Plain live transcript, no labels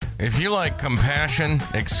If you like compassion,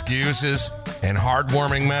 excuses, and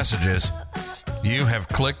heartwarming messages, you have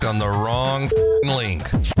clicked on the wrong link.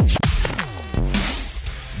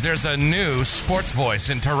 There's a new sports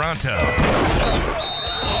voice in Toronto.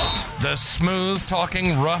 The smooth-talking,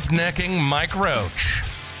 roughnecking Mike Roach,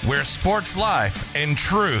 where sports life and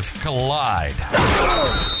truth collide.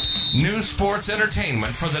 New sports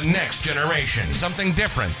entertainment for the next generation. Something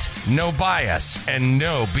different, no bias, and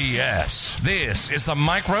no BS. This is the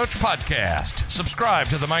Mike Roach Podcast. Subscribe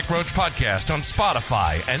to the Mike Roach Podcast on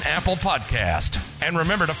Spotify and Apple Podcast. And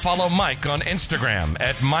remember to follow Mike on Instagram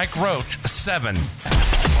at MikeRoach7.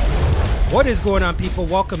 What is going on, people?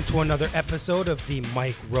 Welcome to another episode of the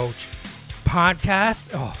Mike Roach Podcast.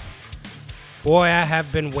 Oh, boy, I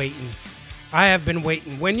have been waiting.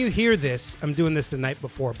 When you hear this, I'm doing this the night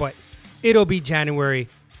before, but it'll be January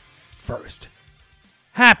 1st.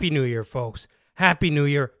 Happy New Year, folks. Happy New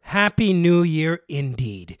Year. Happy New Year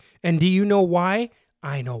indeed. And do you know why?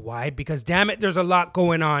 I know why. Because, damn it, there's a lot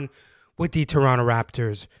going on with the Toronto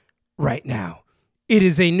Raptors right now. It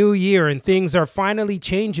is a new year, and things are finally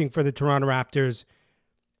changing for the Toronto Raptors,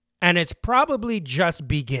 and it's probably just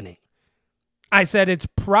beginning. I said it's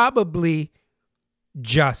probably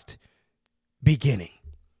just beginning.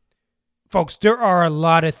 Folks, there are a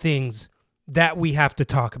lot of things that we have to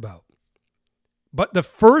talk about. But the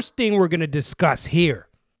first thing we're going to discuss here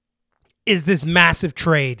is this massive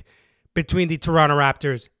trade between the Toronto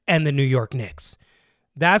Raptors and the New York Knicks.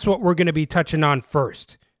 That's what we're going to be touching on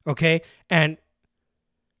first, okay? And,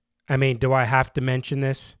 I mean, do I have to mention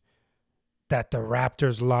this? That the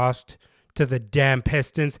Raptors lost to the damn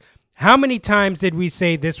Pistons. How many times did we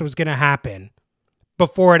say this was going to happen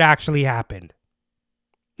before it actually happened?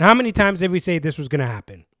 How many times did we say this was going to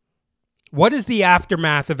happen? What is the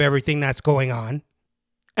aftermath of everything that's going on?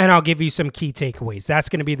 And I'll give you some key takeaways. That's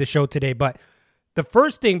going to be the show today. But the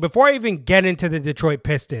first thing, before I even get into the Detroit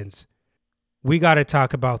Pistons, we got to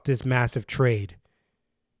talk about this massive trade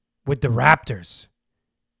with the Raptors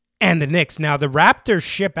and the Knicks. Now, the Raptors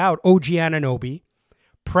ship out OG Anunoby,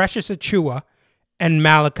 Precious Achiuwa, and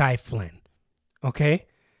Malachi Flynn. Okay?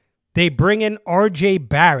 They bring in RJ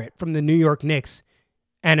Barrett from the New York Knicks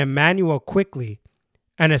and Emmanuel Quickly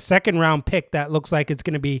and a second-round pick that looks like it's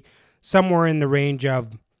going to be somewhere in the range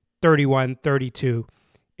of 31, 32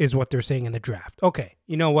 is what they're saying in the draft. Okay,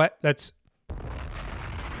 you know what?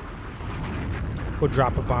 We'll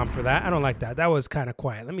drop a bomb for that. I don't like that. That was kind of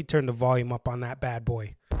quiet. Let me turn the volume up on that bad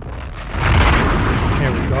boy.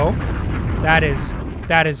 There we go. That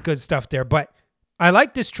is good stuff there. But I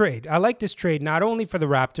like this trade. I like this trade not only for the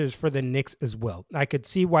Raptors, for the Knicks as well. I could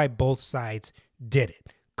see why both sides did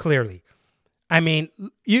it, clearly. I mean,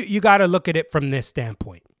 you got to look at it from this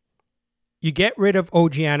standpoint. You get rid of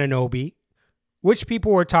OG Anunoby, which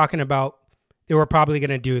people were talking about. They were probably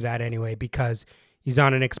going to do that anyway because he's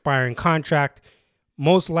on an expiring contract.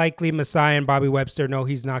 Most likely, Masai and Bobby Webster know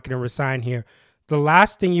he's not going to resign here. The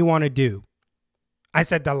last thing you want to do, I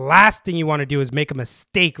said the last thing you want to do is make a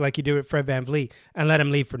mistake like you did with Fred VanVleet and let him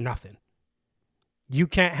leave for nothing. You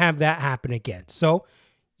can't have that happen again. So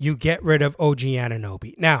you get rid of OG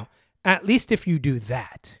Anunoby. Now, at least if you do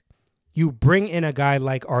that, you bring in a guy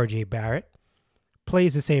like RJ Barrett,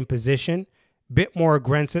 plays the same position, bit more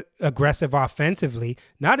aggressive offensively,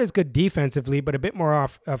 not as good defensively, but a bit more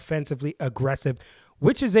offensively aggressive,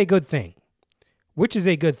 which is a good thing.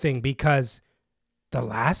 Because the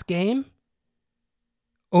last game,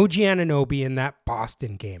 OG Anunoby in that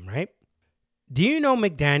Boston game, right? Do you know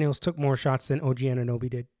McDaniels took more shots than OG Anunoby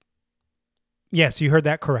did? Yes, you heard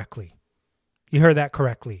that correctly.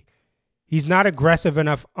 He's not aggressive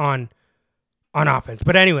enough on offense.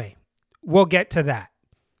 But anyway, we'll get to that.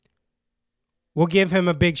 We'll give him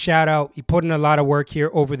a big shout out. He put in a lot of work here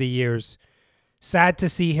over the years. Sad to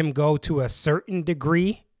see him go to a certain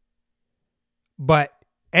degree. But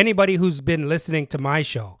anybody who's been listening to my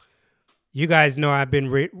show, you guys know I've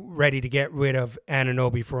been ready to get rid of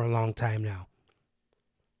Anunoby for a long time now.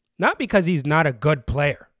 Not because he's not a good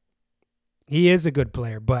player. He is a good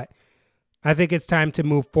player, but I think it's time to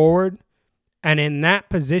move forward. And in that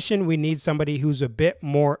position, we need somebody who's a bit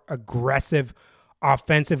more aggressive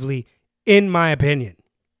offensively, in my opinion.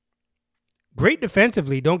 Great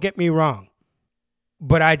defensively, don't get me wrong.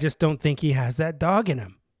 But I just don't think he has that dog in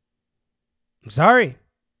him. I'm sorry.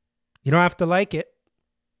 You don't have to like it.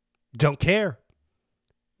 Don't care.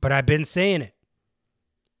 But I've been saying it.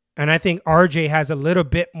 And I think RJ has a little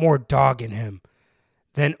bit more dog in him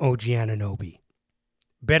than OG Anunoby.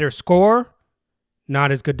 Better score,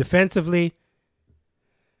 not as good defensively.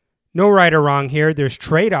 No right or wrong here. There's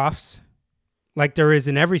trade-offs, like there is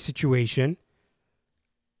in every situation.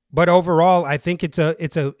 But overall, I think it's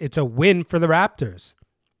a win for the Raptors.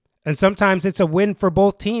 And sometimes it's a win for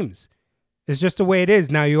both teams. It's just the way it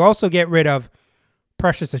is. Now, you also get rid of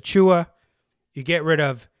Precious Achiuwa. You get rid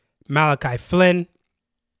of Malachi Flynn.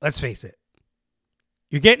 Let's face it.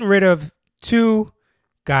 You're getting rid of two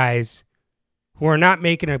guys who are not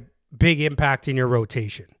making a big impact in your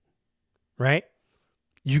rotation, right?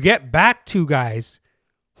 You get back two guys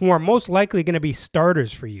who are most likely going to be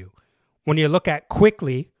starters for you. When you look at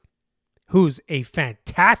Quickly, who's a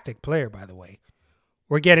fantastic player, by the way.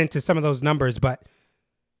 We'll get into some of those numbers, but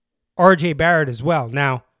RJ Barrett as well.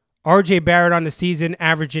 Now, RJ Barrett on the season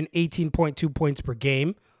averaging 18.2 points per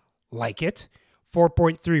game. Like it.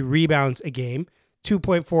 4.3 rebounds a game.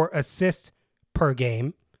 2.4 assists per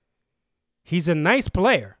game. He's a nice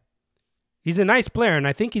player. He's a nice player, and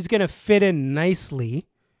I think he's going to fit in nicely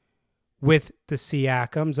with the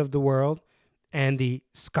Siakams of the world and the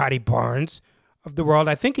Scotty Barnes of the world.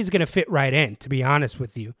 I think he's going to fit right in, to be honest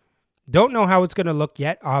with you. Don't know how it's going to look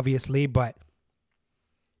yet, obviously, but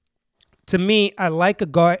to me, I like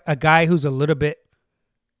a guy who's a little bit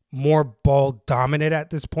more ball dominant at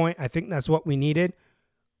this point. I think that's what we needed.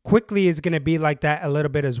 Quickly is going to be like that a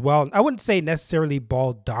little bit as well. I wouldn't say necessarily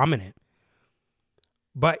ball dominant,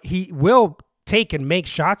 but he will take and make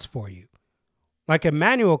shots for you. Like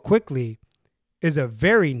Emmanuel Quickly is a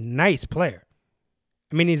very nice player.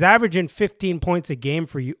 I mean, he's averaging 15 points a game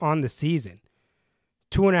for you on the season.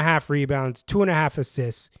 2.5 rebounds, 2.5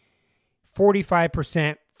 assists,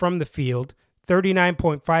 45% from the field,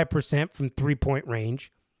 39.5% from three-point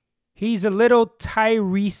range. He's a little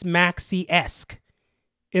Tyrese Maxey-esque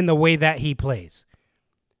in the way that he plays.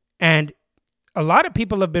 And a lot of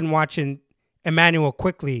people have been watching Emmanuel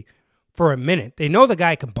Quickly for a minute. They know the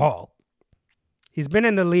guy can ball. He's been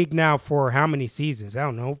in the league now for how many seasons? I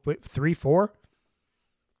don't know, 3, 4?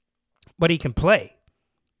 But he can play.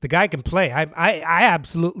 The guy can play. I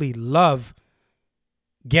absolutely love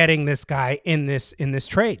getting this guy in this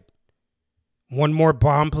trade. One more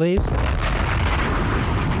bomb, please.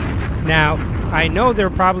 Now, I know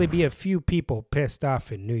there'll probably be a few people pissed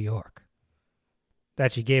off in New York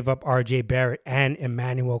that you gave up RJ Barrett and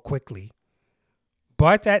Emmanuel Quickly.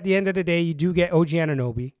 But at the end of the day, you do get OG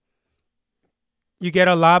Anunoby. You get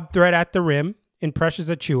a lob threat at the rim in Precious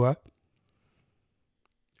Achiuwa.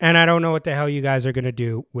 And I don't know what the hell you guys are going to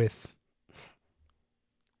do with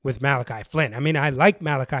Malachi Flynn. I mean, I like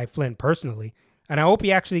Malachi Flynn personally, and I hope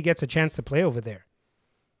he actually gets a chance to play over there.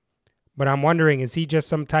 But I'm wondering, is he just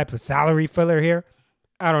some type of salary filler here?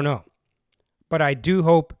 I don't know. But I do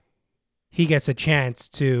hope he gets a chance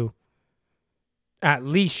to at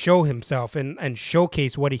least show himself and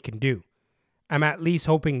showcase what he can do. I'm at least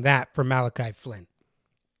hoping that for Malachi Flynn.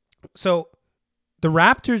 So the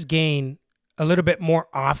Raptors gain a little bit more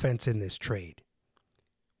offense in this trade,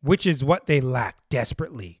 which is what they lack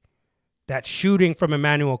desperately. That shooting from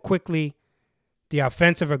Emmanuel Quickly, the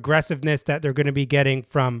offensive aggressiveness that they're going to be getting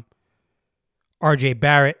from RJ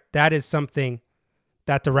Barrett, that is something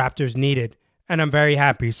that the Raptors needed, and I'm very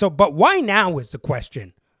happy. So, but why now is the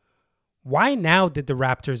question. Why now did the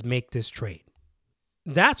Raptors make this trade?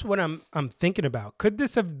 That's what I'm thinking about. Could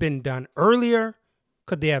this have been done earlier?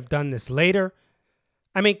 Could they have done this later?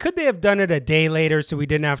 I mean, could they have done it a day later so we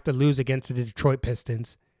didn't have to lose against the Detroit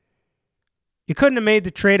Pistons? You couldn't have made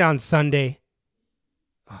the trade on Sunday.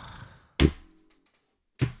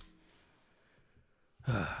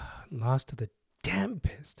 Lost to the damn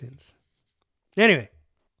Pistons. Anyway,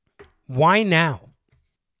 why now?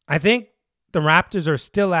 I think the Raptors are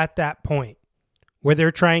still at that point where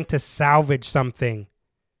they're trying to salvage something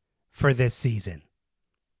for this season.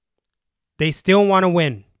 They still want to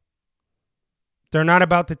win. They're not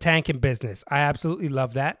about the tanking business. I absolutely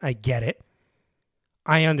love that. I get it.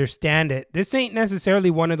 I understand it. This ain't necessarily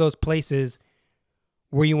one of those places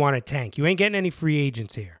where you want to tank. You ain't getting any free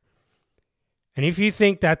agents here. And if you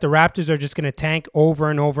think that the Raptors are just going to tank over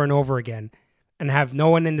and over and over again and have no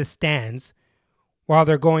one in the stands while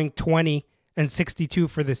they're going 20-62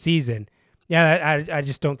 for the season, yeah, I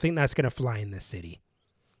just don't think that's going to fly in this city.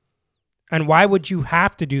 And why would you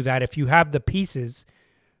have to do that if you have the pieces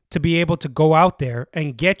to be able to go out there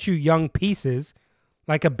and get you young pieces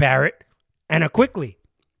like a Barrett and a Quickly?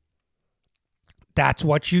 That's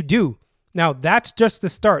what you do. Now, that's just the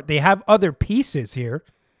start. They have other pieces here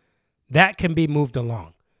that can be moved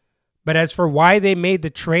along. But as for why they made the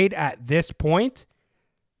trade at this point,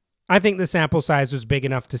 I think the sample size was big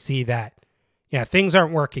enough to see that, yeah, things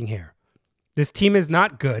aren't working here. This team is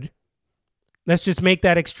not good. Let's just make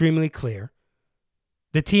that extremely clear.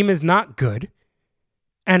 The team is not good.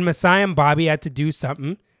 And Masai and Bobby had to do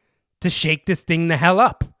something to shake this thing the hell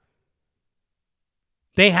up.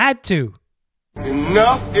 They had to.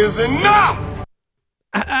 Enough is enough!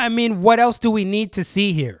 I mean, what else do we need to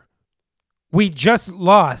see here? We just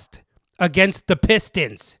lost against the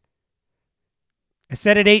Pistons. I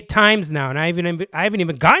said it 8 times now, and I haven't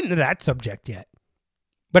even gotten to that subject yet.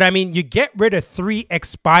 But I mean, you get rid of 3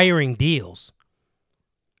 expiring deals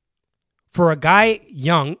for a guy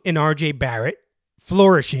young in RJ Barrett,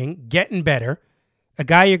 flourishing, getting better, a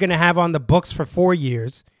guy you're going to have on the books for 4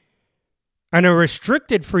 years, and a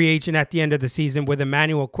restricted free agent at the end of the season with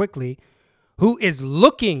Emmanuel Quickley, who is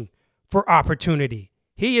looking for opportunity.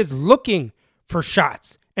 He is looking for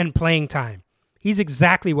shots and playing time. He's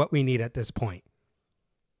exactly what we need at this point.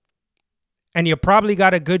 And you probably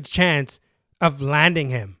got a good chance of landing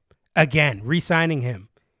him again, re-signing him.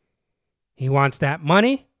 He wants that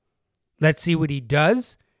money. Let's see what he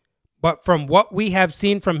does. But from what we have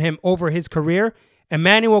seen from him over his career,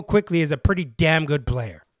 Emmanuel Quickley is a pretty damn good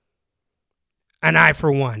player. And I,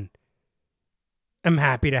 for one, am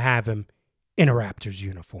happy to have him in a Raptors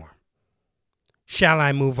uniform. Shall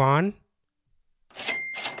I move on?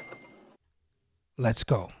 Let's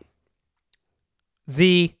go.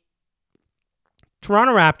 The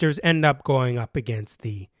Toronto Raptors end up going up against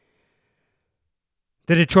the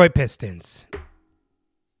Detroit Pistons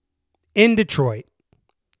in Detroit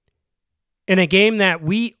in a game that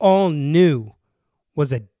we all knew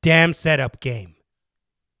was a damn setup game.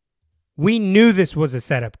 We knew this was a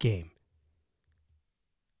setup game.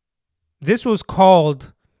 This was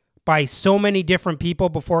called by so many different people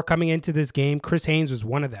before coming into this game. Chris Haynes was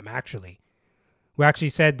one of them, actually, who actually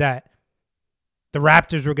said that the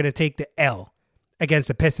Raptors were going to take the L against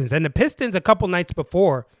the Pistons. And the Pistons, a couple nights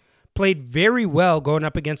before, played very well going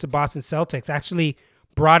up against the Boston Celtics, actually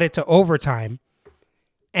brought it to overtime.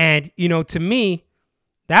 And, you know, to me,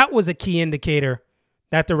 that was a key indicator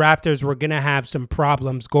that the Raptors were going to have some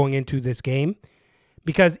problems going into this game.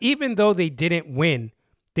 Because even though they didn't win,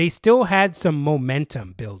 they still had some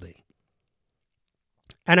momentum building.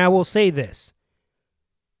 And I will say this.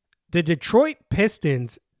 The Detroit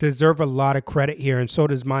Pistons deserve a lot of credit here, and so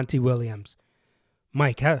does Monty Williams.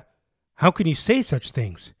 Mike, how can you say such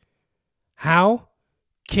things? How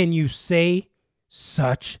can you say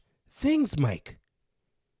such things, Mike?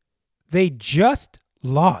 They just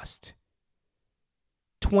lost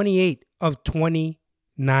 28 of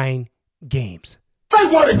 29 games. Say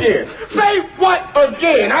what again? Say what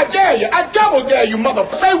again? I dare you. I double dare you,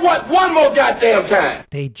 motherfucker. Say what one more goddamn time.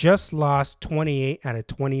 They just lost 28 out of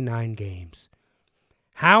 29 games.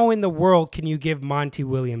 How in the world can you give Monty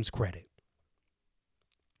Williams credit?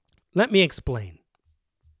 Let me explain.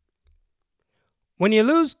 When you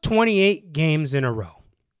lose 28 games in a row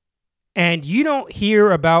and you don't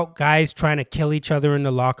hear about guys trying to kill each other in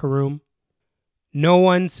the locker room, no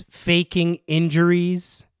one's faking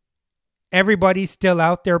injuries, everybody's still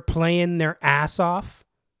out there playing their ass off,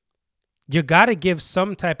 you got to give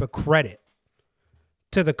some type of credit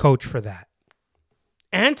to the coach for that.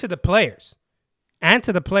 And to the players.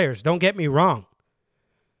 Don't get me wrong.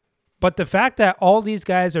 But the fact that all these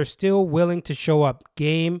guys are still willing to show up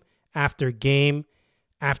game after game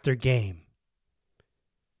after game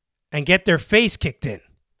and get their face kicked in.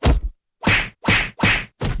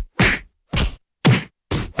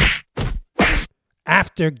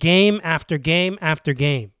 After game after game after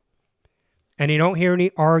game. And you don't hear any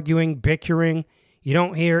arguing, bickering. You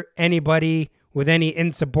don't hear anybody with any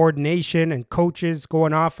insubordination and coaches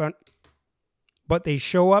going off on. But they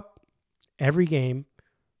show up every game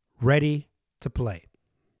ready to play.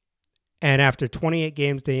 And after 28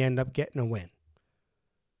 games, they end up getting a win.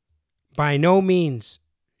 By no means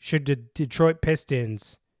should the Detroit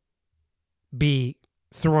Pistons be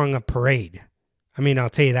throwing a parade. I mean, I'll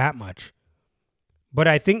tell you that much. But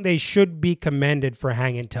I think they should be commended for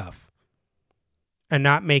hanging tough and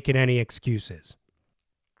not making any excuses.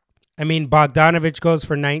 I mean, Bogdanovich goes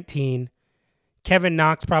for 19. Kevin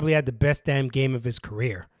Knox probably had the best damn game of his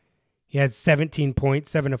career. He had 17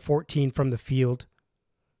 points, 7 of 14 from the field.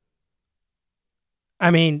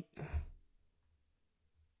 I mean,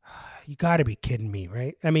 you got to be kidding me,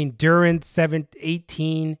 right? I mean, Duran,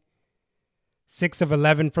 18, 6 of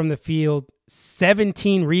 11 from the field,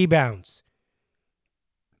 17 rebounds,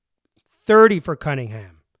 30 for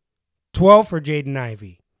Cunningham, 12 for Jaden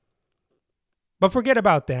Ivey. But forget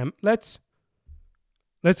about them. Let's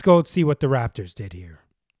go see what the Raptors did here.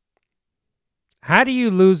 How do you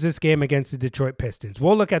lose this game against the Detroit Pistons?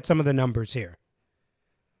 We'll look at some of the numbers here.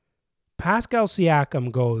 Pascal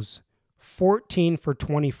Siakam goes 14 for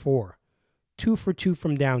 24, 2 for 2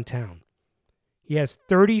 from downtown. He has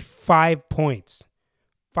 35 points,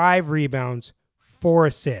 5 rebounds, 4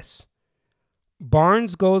 assists.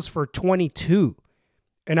 Barnes goes for 22,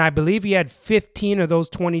 And I believe he had 15 of those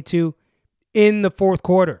 22 in the fourth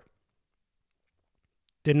quarter.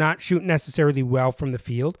 Did not shoot necessarily well from the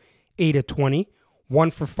field. 8 of 20.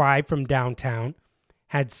 1 for 5 from downtown.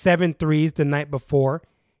 Had 7 threes the night before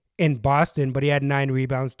in Boston, but he had 9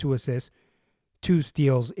 rebounds, 2 assists, 2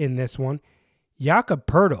 steals in this one. Jakob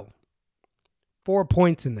Poeltl, 4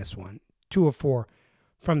 points in this one. 2 of 4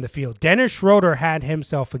 from the field. Dennis Schroeder had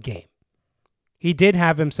himself a game. He did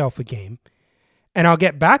have himself a game. And I'll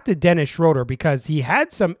get back to Dennis Schroeder because he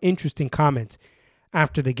had some interesting comments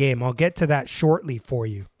after the game. I'll get to that shortly for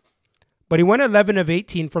you. But he went 11 of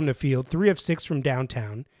 18 from the field, 3 of 6 from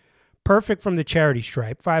downtown, perfect from the charity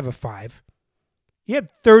stripe, 5 of 5. He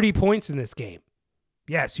had 30 points in this game.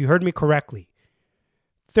 Yes, you heard me correctly.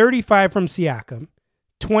 35 from Siakam,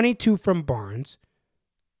 22 from Barnes,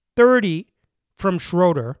 30 from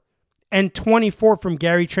Schroeder, and 24 from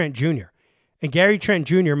Gary Trent Jr. And Gary Trent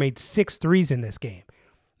Jr. made 6 threes in this game.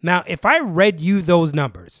 Now, if I read you those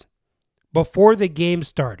numbers before the game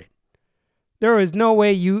started, there is no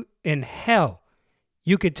way in hell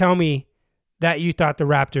you could tell me that you thought the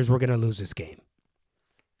Raptors were going to lose this game.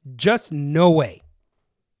 Just no way.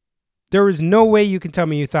 There is no way you can tell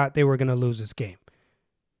me you thought they were going to lose this game.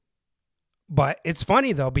 But it's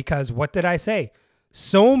funny, though, because what did I say?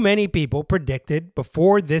 So many people predicted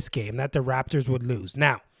before this game that the Raptors would lose.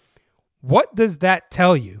 Now, what does that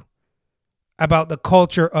tell you about the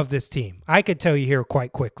culture of this team? I could tell you here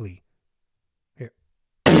quite quickly. Here.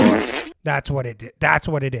 That's what it did. That's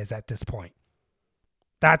what it is at this point.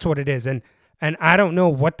 That's what it is. And I don't know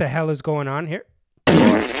what the hell is going on here.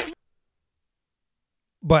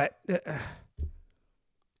 But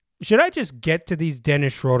should I just get to these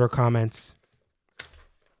Dennis Schroeder comments?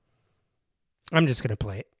 I'm just going to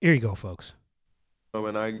play it. Here you go, folks.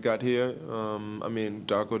 When I got here,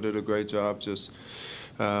 Darko did a great job just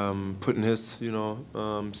putting his,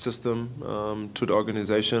 system to the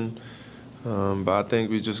organization. But I think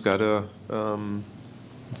we just got to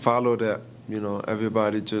follow that,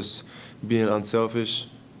 everybody just being unselfish,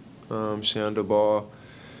 sharing the ball.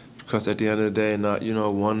 Because at the end of the day, not,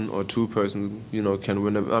 one or two person, can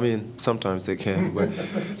win. Sometimes they can, but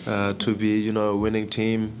to be, a winning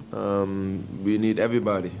team, we need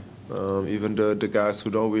everybody. Even the guys who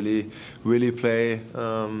don't really play,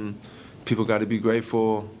 people got to be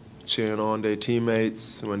grateful, cheering on their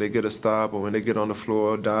teammates when they get a stop or when they get on the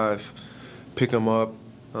floor, dive, pick them up,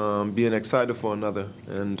 being excited for another.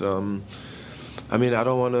 And I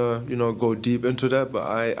don't want to go deep into that, but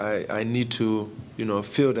I need to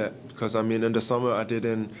feel that because in the summer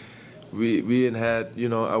we didn't had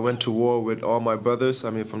I went to war with all my brothers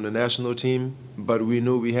from the national team, but we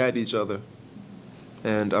knew we had each other.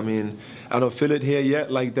 And I don't feel it here yet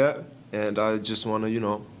like that. And I just want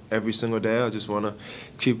to, every single day, I just want to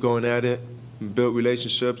keep going at it, build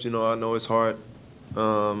relationships. I know it's hard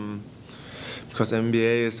because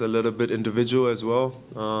NBA is a little bit individual as well.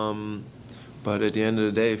 But at the end of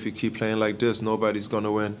the day, if you keep playing like this, nobody's going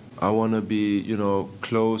to win. I want to be,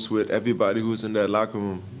 close with everybody who's in that locker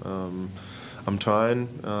room. I'm trying.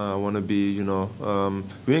 I want to be,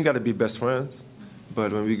 we ain't got to be best friends.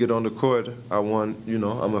 But when we get on the court, I want, I'm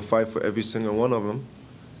going to fight for every single one of them.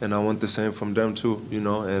 And I want the same from them too,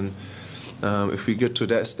 And if we get to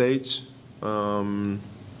that stage, it's going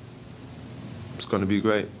to be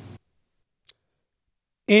great.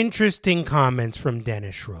 Interesting comments from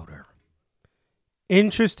Dennis Schroeder.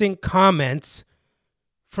 Interesting comments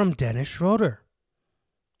from Dennis Schroeder.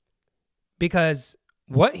 Because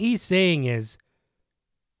what he's saying is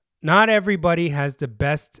not everybody has the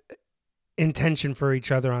best intention for each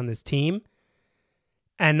other on this team,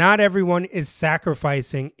 and not everyone is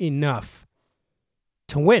sacrificing enough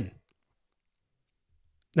to win.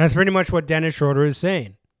 That's pretty much what Dennis Schroeder is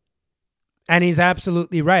saying. And he's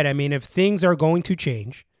absolutely right. If things are going to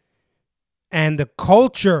change and the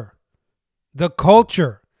culture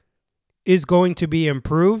is going to be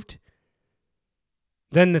improved,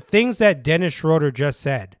 then the things that Dennis Schroeder just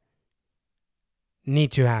said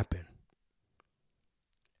need to happen.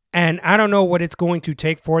 And I don't know what it's going to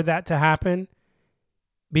take for that to happen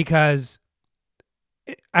because,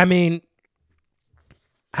 how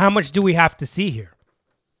much do we have to see here?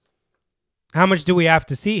 How much do we have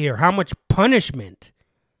to see here? How much punishment?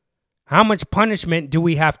 How much punishment do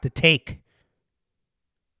we have to take?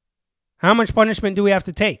 How much punishment do we have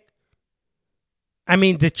to take?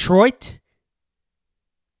 Detroit?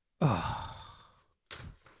 Oh.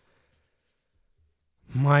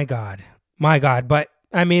 My God. But,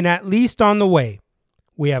 at least on the way,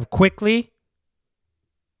 we have Quickly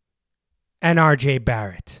and RJ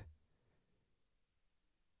Barrett.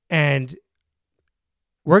 And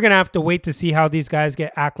we're going to have to wait to see how these guys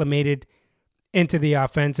get acclimated into the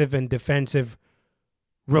offensive and defensive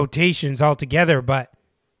rotations altogether. But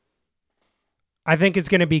I think it's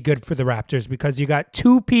going to be good for the Raptors because you got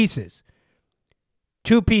two pieces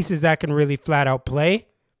that can really flat out play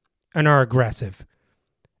and are aggressive.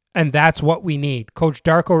 And that's what we need. Coach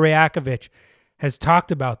Darko Rajakovic has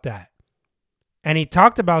talked about that. And he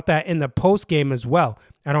talked about that in the post game as well.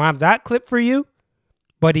 I don't have that clip for you,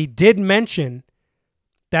 but he did mention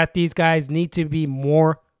that these guys need to be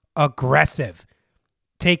more aggressive,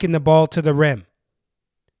 taking the ball to the rim,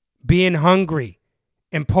 being hungry,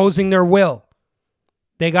 imposing their will.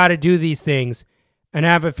 They got to do these things. And I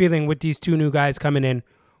have a feeling with these two new guys coming in,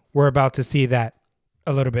 we're about to see that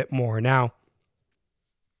a little bit more. Now,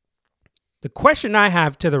 the question I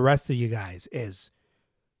have to the rest of you guys is,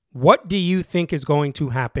 what do you think is going to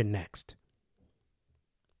happen next?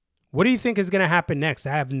 What do you think is going to happen next?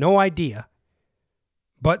 I have no idea.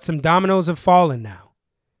 But some dominoes have fallen now.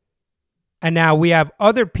 And now we have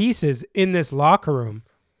other pieces in this locker room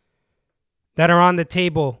that are on the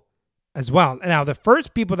table as well. Now, the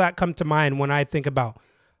first people that come to mind when I think about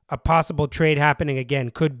a possible trade happening again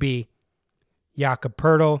could be Jakob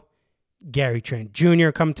Poeltl, Gary Trent Jr.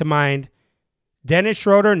 come to mind. Dennis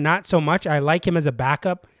Schroeder, not so much. I like him as a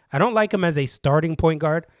backup. I don't like him as a starting point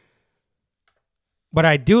guard, but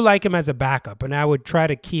I do like him as a backup, and I would try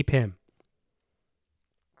to keep him.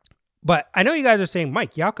 But I know you guys are saying,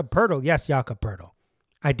 Mike, Jakob Poeltl. Yes, Jakob Poeltl.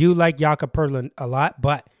 I do like Jakob Poeltl a lot,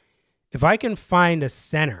 but if I can find a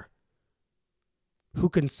center who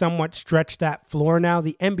can somewhat stretch that floor now,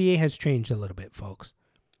 the NBA has changed a little bit, folks.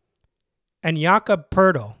 And Jakob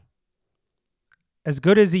Poeltl, as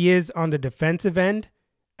good as he is on the defensive end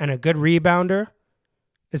and a good rebounder,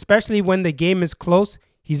 especially when the game is close,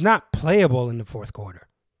 he's not playable in the fourth quarter.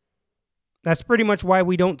 That's pretty much why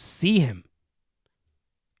we don't see him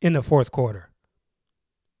in the fourth quarter.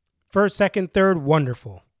 First, second, third,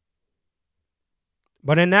 wonderful.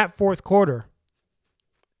 But in that fourth quarter,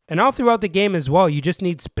 and all throughout the game as well, you just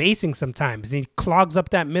need spacing sometimes. He clogs up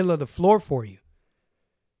that middle of the floor for you.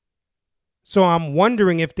 So I'm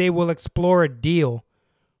wondering if they will explore a deal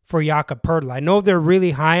for Jakob Poeltl. I know they're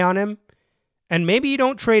really high on him, and maybe you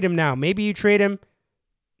don't trade him now. Maybe you trade him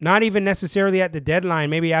not even necessarily at the deadline,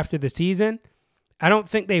 maybe after the season. I don't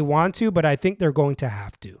think they want to, but I think they're going to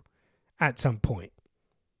have to at some point.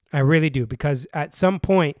 I really do, because at some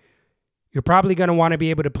point, you're probably going to want to be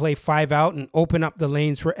able to play 5 out and open up the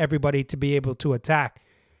lanes for everybody to be able to attack.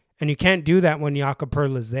 And you can't do that when Jakob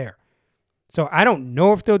Poeltl is there. So I don't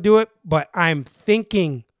know if they'll do it, but I'm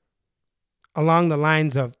thinking along the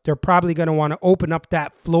lines of they're probably going to want to open up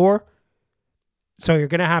that floor. So you're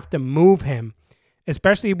going to have to move him,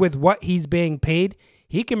 especially with what he's being paid.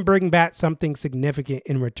 He can bring back something significant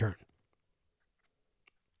in return.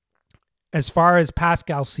 As far as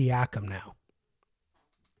Pascal Siakam now,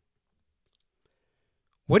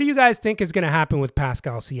 what do you guys think is going to happen with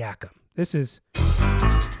Pascal Siakam? This is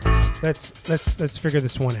let's figure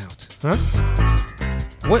this one out, huh?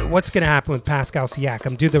 What's going to happen with Pascal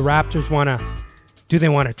Siakam? Do the Raptors do they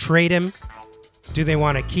want to trade him? Do they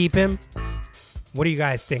want to keep him? What do you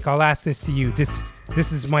guys think? I'll ask this to you. This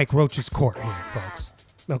is Mike Roach's court here, folks.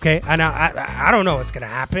 Okay? And I don't know what's going to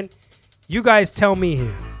happen. You guys tell me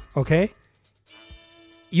here, okay?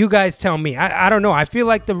 You guys tell me. I don't know. I feel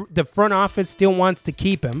like the front office still wants to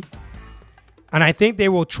keep him. And I think they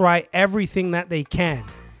will try everything that they can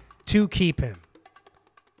to keep him.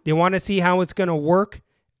 They want to see how it's going to work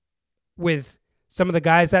with some of the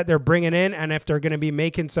guys that they're bringing in, and if they're going to be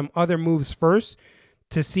making some other moves first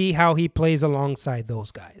to see how he plays alongside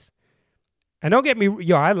those guys. And don't get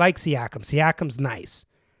me, I like Siakam. Siakam's nice.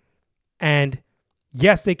 And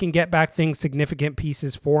yes, they can get back significant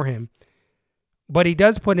pieces for him. But he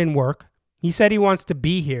does put in work. He said he wants to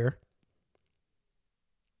be here.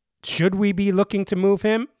 Should we be looking to move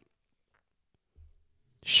him?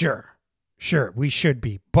 Sure, we should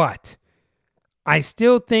be. But I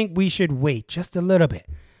still think we should wait just a little bit.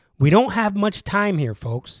 We don't have much time here,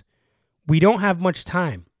 folks. We don't have much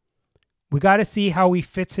time. We got to see how he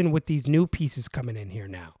fits in with these new pieces coming in here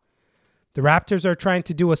now. The Raptors are trying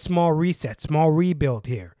to do a small reset, small rebuild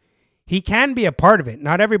here. He can be a part of it.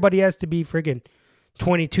 Not everybody has to be friggin'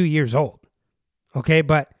 22 years old. Okay,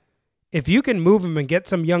 but if you can move him and get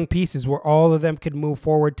some young pieces where all of them could move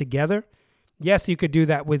forward together, yes, you could do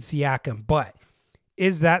that with Siakam. But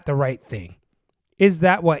is that the right thing? Is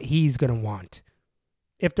that what he's going to want?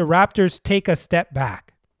 If the Raptors take a step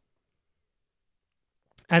back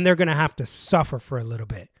and they're going to have to suffer for a little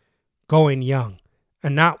bit going young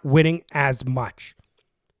and not winning as much,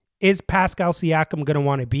 is Pascal Siakam going to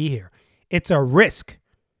want to be here? It's a risk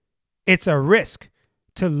It's a risk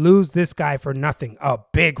to lose this guy for nothing, a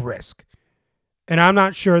big risk. And I'm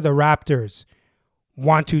not sure the Raptors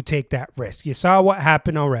want to take that risk. You saw what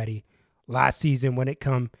happened already last season when it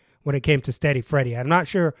came to Steady Freddy. I'm not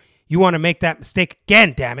sure you want to make that mistake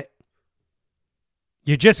again, damn it.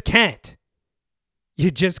 You just can't.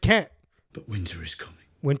 You just can't. But winter is coming.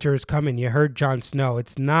 Winter is coming. You heard Jon Snow.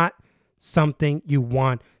 It's not something you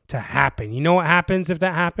want to happen. You know what happens if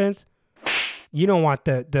that happens? You don't want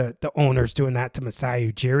the owners doing that to Masai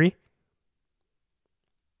Ujiri.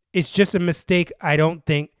 It's just a mistake I don't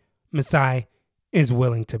think Masai is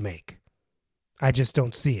willing to make. I just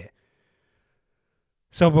don't see it.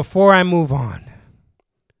 So before I move on,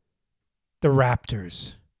 the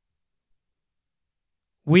Raptors.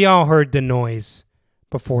 We all heard the noise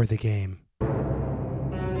before the game.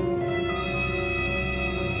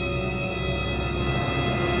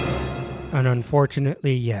 And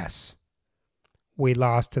unfortunately, yes, we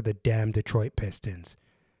lost to the damn Detroit Pistons.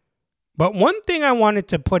 But one thing I wanted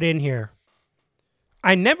to put in here,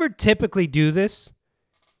 I never typically do this,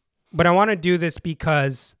 but I want to do this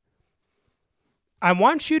because I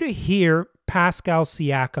want you to hear Pascal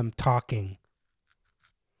Siakam talking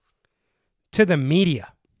to the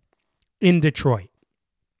media in Detroit.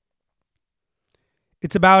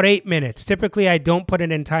 It's about 8 minutes. Typically, I don't put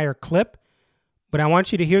an entire clip, but I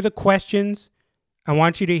want you to hear the questions. I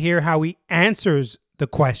want you to hear how he answers the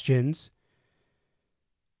questions.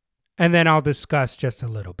 And then I'll discuss just a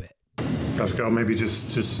little bit. Pascal, maybe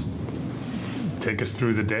just take us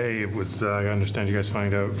through the day. It was I understand you guys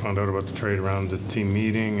found out about the trade around the team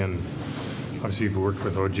meeting, and obviously you've worked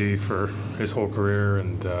with OG for his whole career,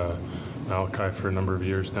 and Malachi for a number of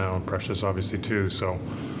years now, and Precious obviously too. So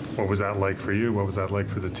what was that like for you? What was that like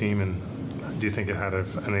for the team? And do you think it had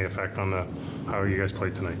any effect on how you guys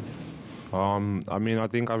played tonight? I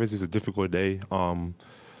think obviously it's a difficult day.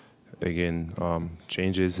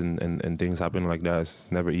 Changes and things happen like that. It's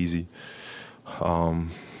never easy.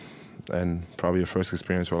 And probably a first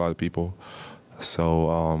experience for a lot of people.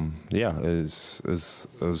 So, we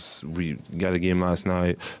got a game last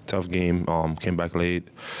night, tough game, came back late.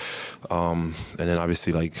 And then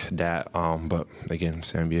obviously like that, but again,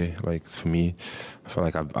 it's the NBA. Like for me, I feel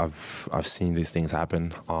like I've seen these things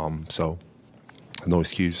happen. So no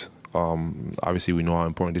excuse. Obviously we know how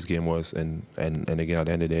important this game was, and again at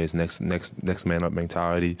the end of the day, it's next man up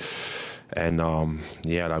mentality, and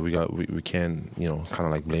we can't kind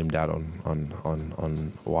of like blame that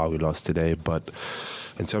on why we lost today. But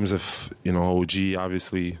in terms of OG,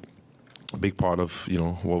 obviously a big part of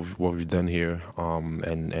what we've done here,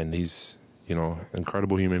 and he's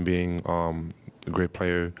incredible human being, a great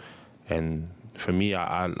player, and for me,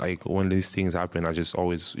 I like when these things happen, I just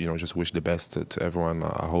always, just wish the best to everyone.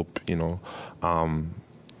 I hope,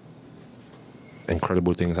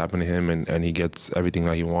 incredible things happen to him and he gets everything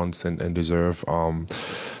that he wants and deserve.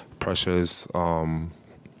 Precious,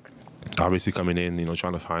 obviously coming in,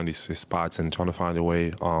 trying to find his spots and trying to find a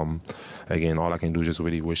way. Again, all I can do is just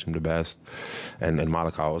really wish him the best. And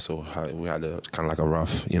Malachi also, we had a kind of like a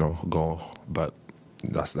rough, go, but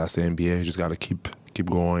that's the NBA. You just got to keep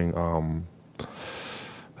going.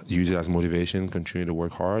 Use it as motivation, continue to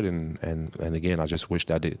work hard, and again, I just wish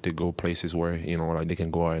that they go places where like they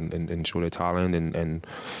can go and show their talent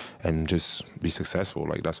and just be successful.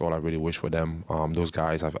 Like that's all I really wish for them. Those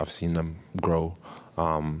guys, I've seen them grow,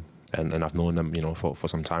 and I've known them for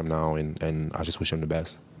some time now, and I just wish them the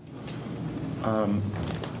best.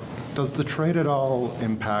 Does the trade at all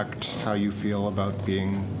impact how you feel about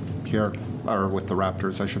being here, or with the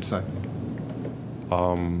Raptors, I should say?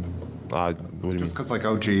 What do you mean? Just because, like,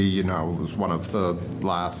 OG, was one of the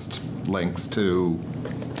last links to,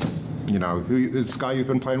 this guy you've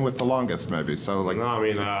been playing with the longest, maybe. So, like, no, I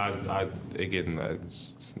mean, it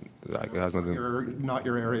has nothing. Not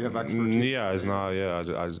your area of expertise. Yeah, it's not. Yeah,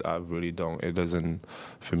 I really don't. It doesn't.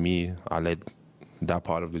 For me, I let that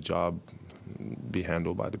part of the job be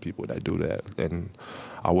handled by the people that do that, and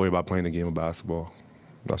I worry about playing the game of basketball.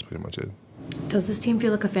 That's pretty much it. Does this team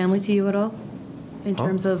feel like a family to you at all? In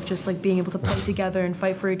terms of just like being able to play together and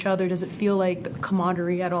fight for each other, does it feel like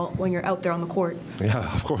camaraderie at all when you're out there on the court? Yeah,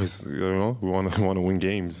 of course. We want to win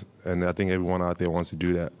games, and I think everyone out there wants to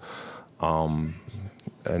do that. And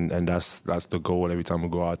that's the goal every time we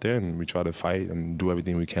go out there, and we try to fight and do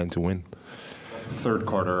everything we can to win. Third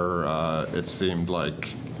quarter, it seemed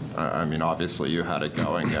like, obviously you had it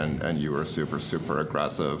going and you were super, super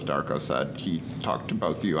aggressive. Darko said he talked to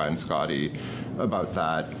both you and Scotty about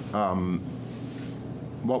that.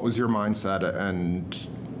 What was your mindset, and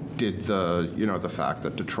did the fact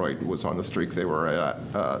that Detroit was on the streak they were at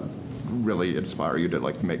really inspire you to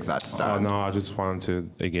like make that stand? No, I just wanted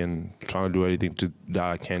to, again, trying to do anything that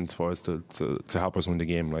I can for us to help us win the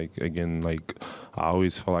game. Like, again, like, I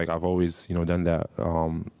always feel like I've always, done that,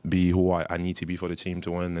 be who I need to be for the team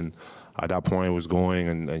to win. And at that point it was going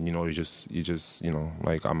and you just,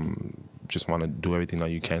 like, I'm just want to do everything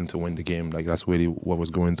that you can to win the game. Like, that's really what was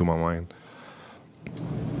going through my mind.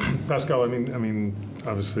 Pascal, I mean,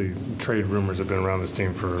 obviously, trade rumors have been around this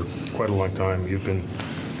team for quite a long time. You've been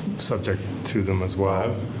subject to them as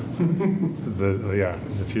well. Yeah,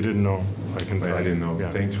 if you didn't know, I can tell you. I didn't know.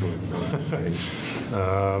 Yeah. Thanks for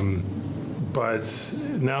But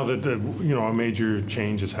now that a major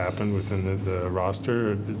change has happened within the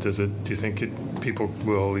roster, do you think people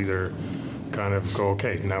will either kind of go,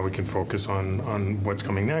 okay, now we can focus on what's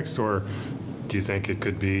coming next, or do you think it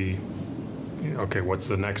could be, okay, what's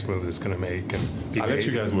the next move that's going to make? And I let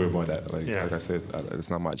you guys worry about that. Like I said, it's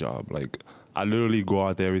not my job. Like, I literally go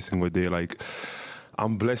out there every single day. Like,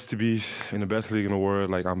 I'm blessed to be in the best league in the world.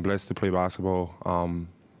 Like, I'm blessed to play basketball.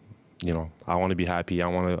 I want to be happy. I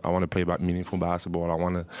want to play meaningful basketball. I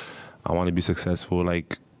want to be successful.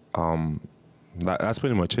 Like, that's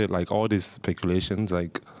pretty much it. Like, all these speculations,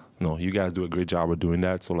 like, you guys do a great job of doing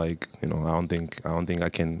that. So, like, I don't think I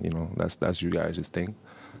can. That's you guys' thing.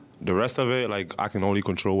 The rest of it, like, I can only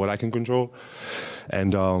control what I can control.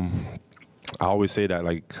 And I always say that,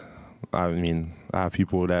 like, I mean, I have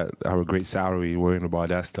people that have a great salary worrying about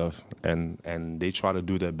that stuff, and they try to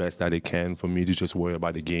do their best that they can for me to just worry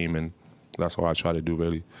about the game, and that's what I try to do,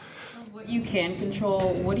 really. What you can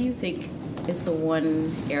control, what do you think is the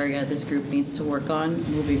one area this group needs to work on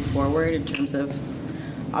moving forward in terms of,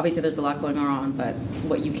 obviously there's a lot going on, but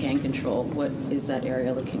what you can control, what is that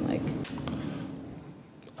area looking like?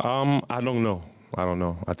 I don't know.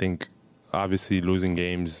 I think obviously losing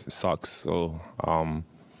games sucks. So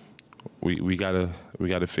we gotta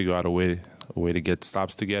figure out a way to get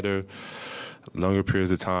stops together, longer periods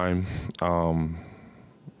of time.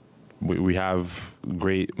 We have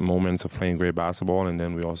great moments of playing great basketball, and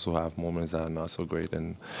then we also have moments that are not so great.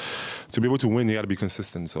 And to be able to win, you got to be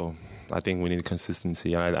consistent. So I think we need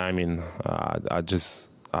consistency. And I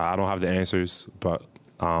don't have the answers, but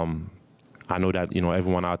I know that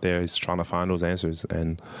everyone out there is trying to find those answers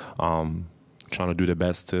and trying to do the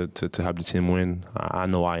best to help the team win. I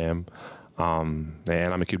know I am, and I'm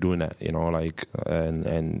gonna keep doing that.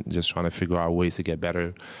 And just trying to figure out ways to get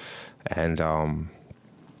better. And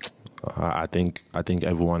I think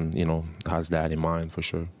everyone has that in mind for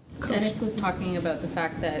sure. Dennis was talking about the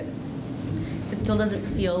fact that it still doesn't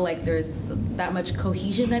feel like there's that much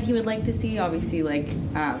cohesion that he would like to see. Obviously,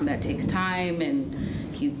 that takes time, and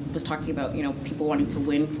he was talking about people wanting to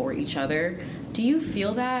win for each other. Do you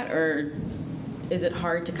feel that, or is it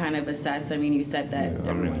hard to kind of assess? I mean, you said that.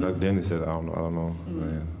 Yeah, that's Dennis said. I don't know.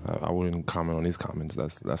 Mm-hmm. I wouldn't comment on his comments.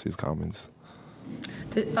 That's his comments.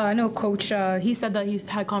 I know Coach, he said that he's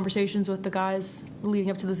had conversations with the guys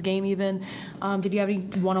leading up to this game even. Did you have any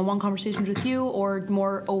one-on-one conversations with you, or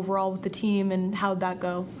more overall with the team, and how'd that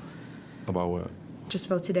go? About what? Just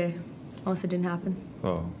about today, unless it didn't happen.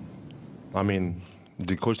 Oh. I mean,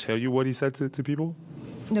 did Coach tell you what he said to people?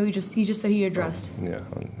 No, he just said he addressed. Yeah,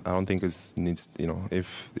 I don't think it needs,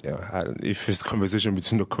 if it's conversation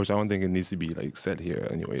between the coach, I don't think it needs to be said here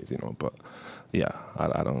anyways, but yeah,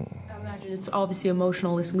 I don't. I imagine it's obviously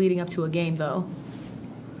emotional. It's leading up to a game though.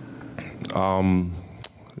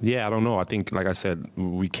 Yeah, I don't know. I think, like I said,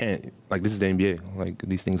 we can't, this is the NBA.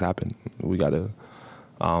 These things happen. We gotta,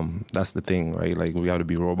 that's the thing, right? We gotta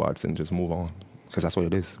be robots and just move on, because that's what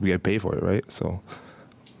it is. We get paid for it, right? So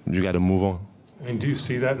you gotta move on. I mean, do you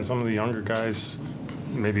see that in some of the younger guys?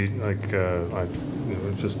 Maybe I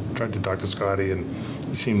just tried to talk to Scotty, and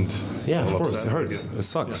he seemed. Yeah, of course, it hurts. It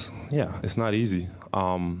sucks. Yeah, it's not easy.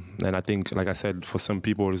 And I think, like I said, for some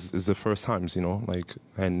people, it's the first times,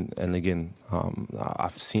 and again,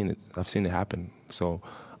 I've seen it. I've seen it happen. So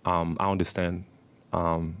I understand.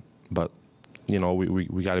 But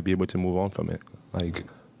we got to be able to move on from it.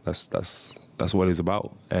 That's what it's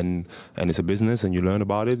about. And it's a business, and you learn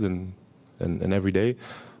about it, and every day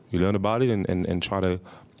you learn about it and try to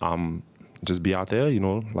just be out there,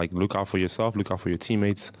 look out for yourself, look out for your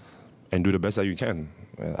teammates, and do the best that you can.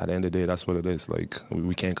 At the end of the day, that's what it is.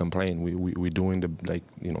 We can't complain. We're doing the,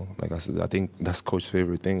 like I said, I think that's Coach's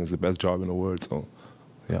favorite thing. It's the best job in the world. So,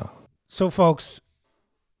 yeah. So, folks,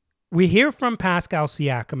 we hear from Pascal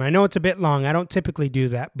Siakam. I know it's a bit long. I don't typically do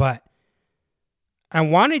that, but I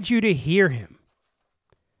wanted you to hear him.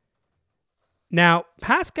 Now,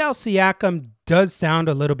 Pascal Siakam does sound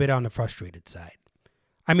a little bit on the frustrated side.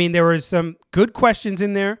 I mean, there were some good questions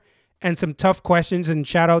in there and some tough questions, and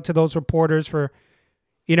shout out to those reporters for,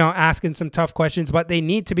 asking some tough questions, but they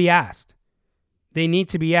need to be asked. They need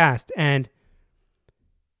to be asked. And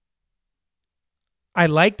I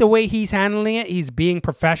like the way he's handling it. He's being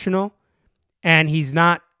professional and he's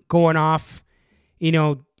not going off,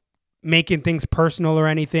 making things personal or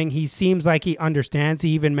anything. He seems like he understands. He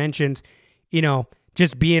even mentions,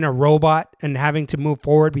 just being a robot and having to move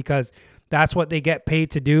forward because that's what they get paid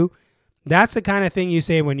to do. That's the kind of thing you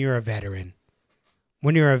say when you're a veteran.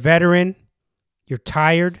 When you're a veteran, you're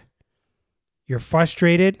tired, you're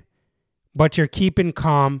frustrated, but you're keeping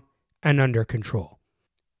calm and under control.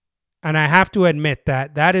 And I have to admit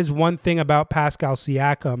that is one thing about Pascal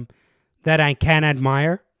Siakam that I can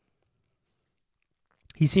admire.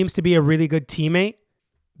 He seems to be a really good teammate.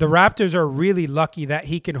 The Raptors are really lucky that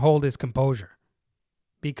he can hold his composure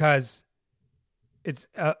because it's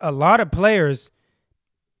a lot of players,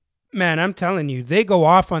 man, I'm telling you, they go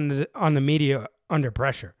off on the media under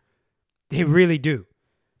pressure. They really do.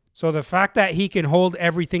 So the fact that he can hold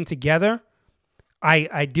everything together,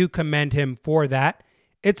 I do commend him for that.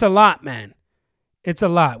 It's a lot, man. It's a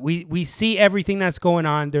lot. We see everything that's going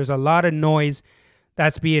on. There's a lot of noise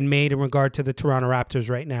that's being made in regard to the Toronto Raptors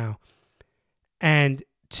right now. And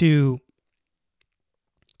to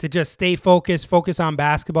just stay focus on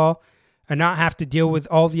basketball and not have to deal with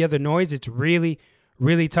all the other noise, it's really,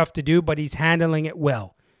 really tough to do, but he's handling it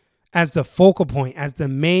well. As the focal point, as the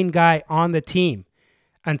main guy on the team,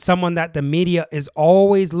 and someone that the media is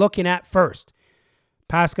always looking at first,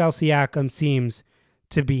 Pascal Siakam seems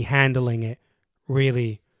to be handling it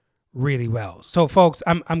really, really well. So, folks,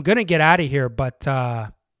 I'm going to get out of here, but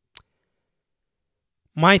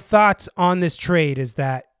my thoughts on this trade is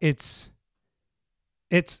that it's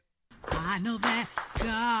I know that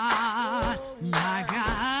God, my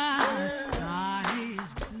God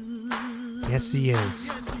is good. Yes, he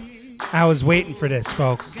is. I was waiting for this,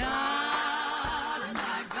 folks.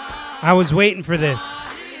 I was waiting for this.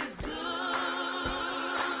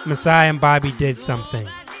 Messiah and Bobby did something.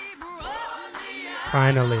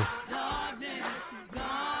 Finally.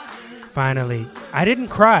 I didn't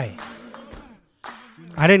cry.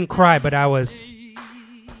 But I was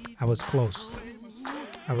close.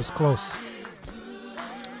 I was close.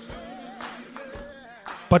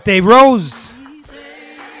 But they rose.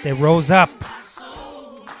 They rose up.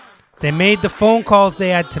 They made the phone calls they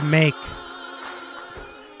had to make.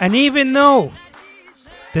 And even though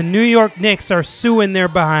the New York Knicks are suing their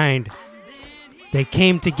behind, they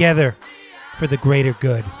came together for the greater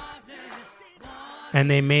good. And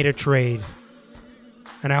they made a trade.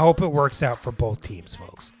 And I hope it works out for both teams,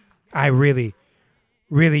 folks. I really,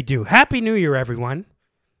 really do. Happy New Year, everyone.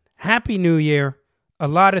 Happy New Year. A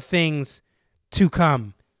lot of things to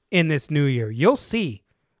come in this new year. You'll see.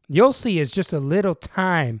 You'll see as just a little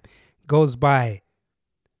time goes by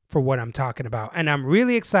for what I'm talking about. And I'm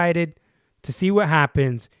really excited to see what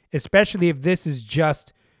happens, especially if this is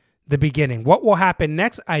just the beginning. What will happen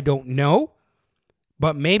next, I don't know.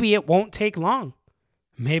 But maybe it won't take long.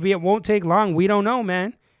 Maybe it won't take long. We don't know,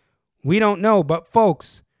 man. We don't know. But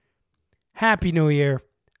folks, Happy New Year.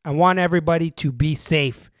 I want everybody to be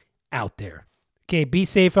safe out there. Okay, be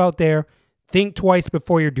safe out there. Think twice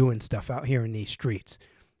before you're doing stuff out here in these streets.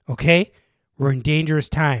 Okay? We're in dangerous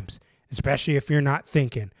times, especially if you're not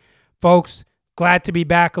thinking. Folks, glad to be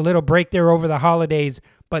back. A little break there over the holidays,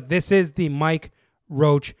 but this is the Mike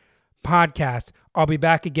Roach Podcast. I'll be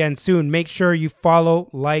back again soon. Make sure you follow,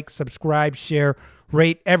 like, subscribe, share,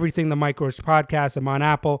 rate everything the Mike Roach Podcast. I'm on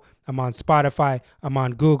Apple. I'm on Spotify. I'm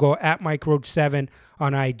on Google at Mike Roach 7,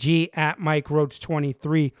 on IG at Mike Roach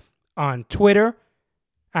 23, on Twitter.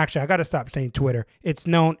 Actually, I got to stop saying Twitter. It's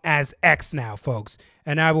known as X now, folks.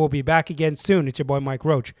 And I will be back again soon. It's your boy Mike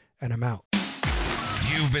Roach, and I'm out.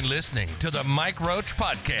 You've been listening to the Mike Roach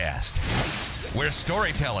Podcast, where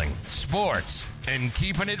storytelling, sports, and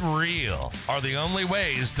keeping it real are the only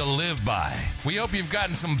ways to live by. We hope you've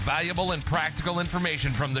gotten some valuable and practical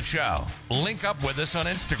information from the show. Link up with us on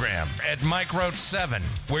Instagram at MikeRoach7,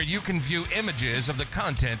 where you can view images of the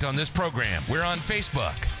content on this program. We're on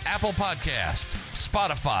Facebook, Apple Podcast,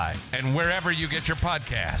 Spotify, and wherever you get your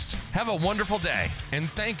podcasts. Have a wonderful day, and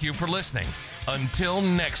thank you for listening. Until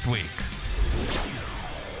next week.